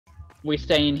we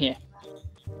stay in here.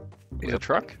 Is a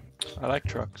truck? I like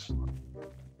trucks.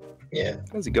 Yeah.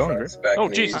 How's it going, Chris? Oh,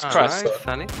 Jesus Christ.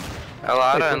 Funny. Well,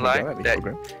 I don't like that.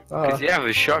 Because you have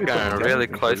a shotgun in a really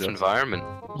close environment.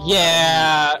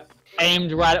 Yeah,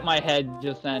 aimed right at my head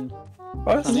just then.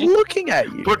 I was looking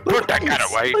at you. Put that gun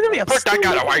away. Look at me, I'm Put that still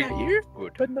gun looking away. at you,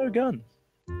 Good. but no gun.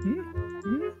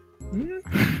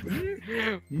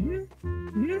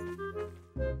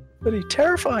 Pretty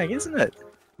terrifying, isn't it?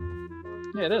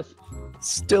 Yeah, it is.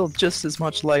 Still just as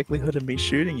much likelihood of me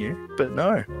shooting you, but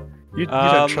no. You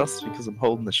don't trust me because I'm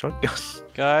holding the shotgun.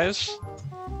 Guys,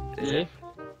 Yeah.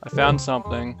 I found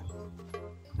something.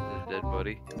 There's a dead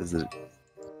body. Is it?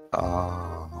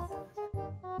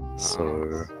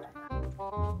 So...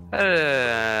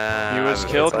 He was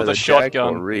He killed with a either Jack or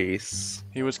shotgun. Reece.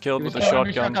 He was killed with a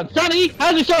Shotgun. shotgun. Sonny,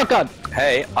 how's the shotgun?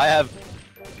 Hey, I have...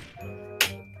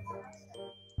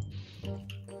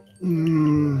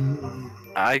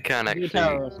 I can't You're a actually.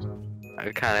 terrorist. I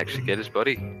can't actually get his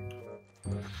body.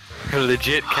 I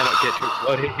legit cannot get to his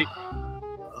body.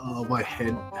 Oh, my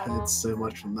head hurts so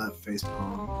much from that face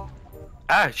palm.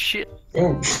 Ah, shit.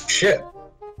 Oh, shit.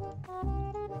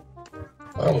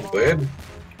 That was weird.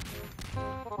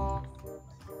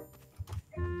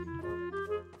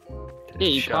 Yeah,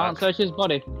 you Shark. can't search his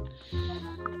body.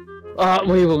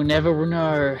 We will never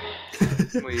know.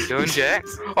 What are you doing, Jack?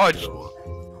 Oh,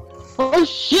 Oh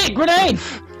shit, grenade!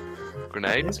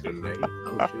 grenade.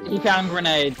 He found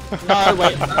grenade. No,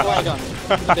 wait on.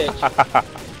 Bitch.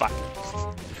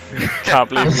 Can't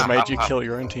believe we made you kill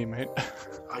your own teammate.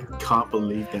 I can't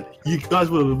believe that. You guys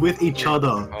were with each other.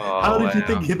 Oh, How did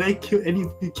you wow. think they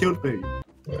killed me? I'm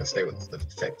gonna stay with the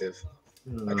detective.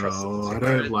 I trust No, him. I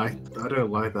don't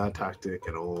like that tactic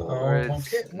at all. Oh, Words.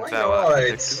 okay. Why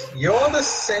Valid. not? You're the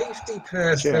safety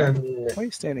person. Why are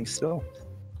you standing still?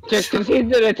 Just because he's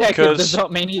the detective Because- does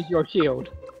not mean he's your shield.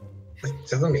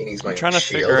 Doesn't mean he's my I'm trying to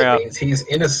shield. figure It out- means he's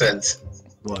innocent.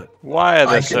 What? Why are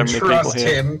I there so can many people trust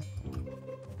here? him.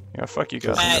 Yeah, fuck you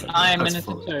guys. And I am That's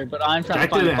innocent fine. too, but I'm trying Jack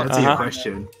to find didn't the answer fucking your Uh-huh.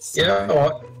 question. You know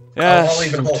what? Yeah, I'll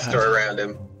leave a holster around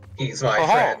him. He's my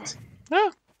friend.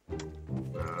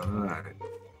 Alright.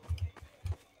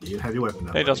 You can have your weapon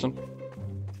now. Hey, Dustin.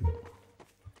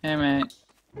 Hey man,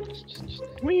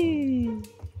 Whee!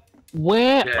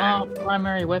 where Yeah. are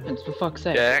primary weapons for fuck's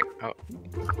sake? Jack. Oh,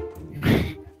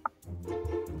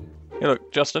 Hey,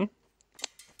 look, Justin.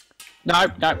 No.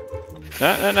 No.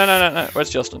 Where's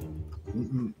Justin?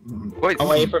 wait,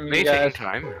 Away from you meeting guys.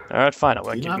 time. Alright, fine, I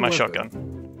won't You give have you my a shotgun.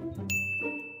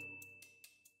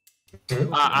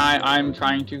 I'm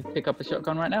trying to pick up a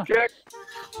shotgun right now. Jack.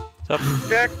 Sup?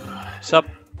 Jack. Sup?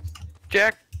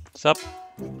 Jack. Sup?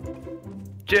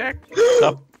 Jack.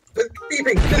 Sup? It's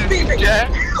beeping! It's beeping!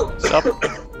 Jack. Sup?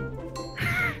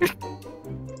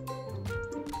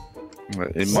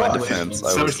 In my What? defense, I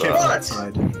So was careful What?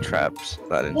 outside. trapped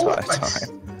that entire What?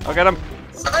 time. I'll get him.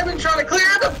 I've been trying to clear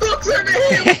out the books over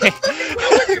here!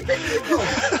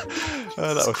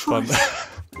 Oh, that was fun.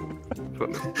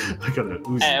 I got a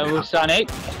ooze. It was Sonny.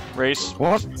 Reece.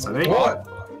 What? Sonny? What?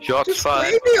 Shots Just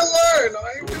fired. leave me alone!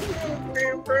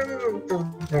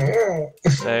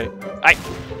 Say. Aye.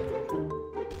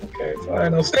 Okay,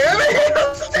 fine, I'll stay over here!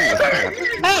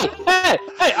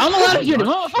 Hey! I'm allowed to shoot him.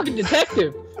 I'm a fucking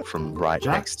detective. From right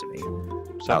Jack? next to me.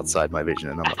 Outside my vision,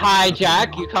 and I'm like, Hi,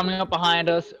 Jack. You're coming up behind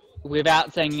us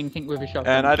without saying anything with a shotgun.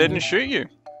 And I didn't shoot you.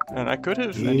 And I could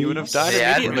have, and you would have died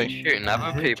Yeah, I've been immediately. shooting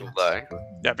other people though.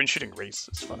 Yeah, I've been shooting Reece.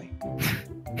 It's funny.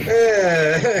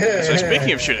 So So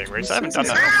speaking of shooting Reece, I haven't done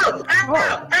that. Ow!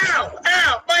 Ow! Ow!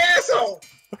 Ow! My asshole!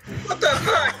 What the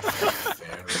fuck?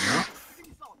 Fair enough.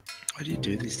 why do you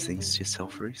do these things to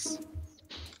yourself, Reece?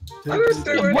 I don't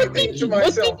do What anything did to you- what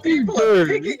myself. did you People are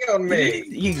do? picking on me.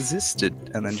 He existed,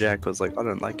 and then Jack was like, I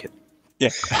don't like it. Yeah.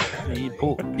 He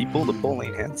pulled a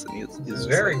Pauline Hanson. He was It's just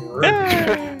very like, rude.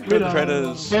 Yeah, good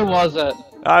predators. Who was it?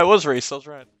 Ah, it was Reece. I was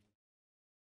right.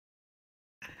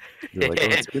 you're like, oh,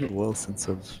 it's been a while since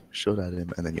I've shot at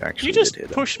him, and then you actually You just did hit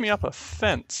him. pushed me up a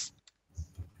fence.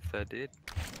 So I did.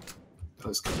 That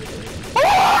was good.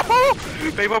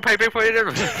 People pay me for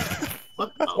it.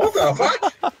 What? What the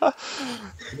fuck?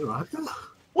 You alright there?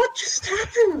 What just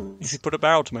happened? He put a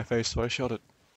barrel to my face, so I shot it.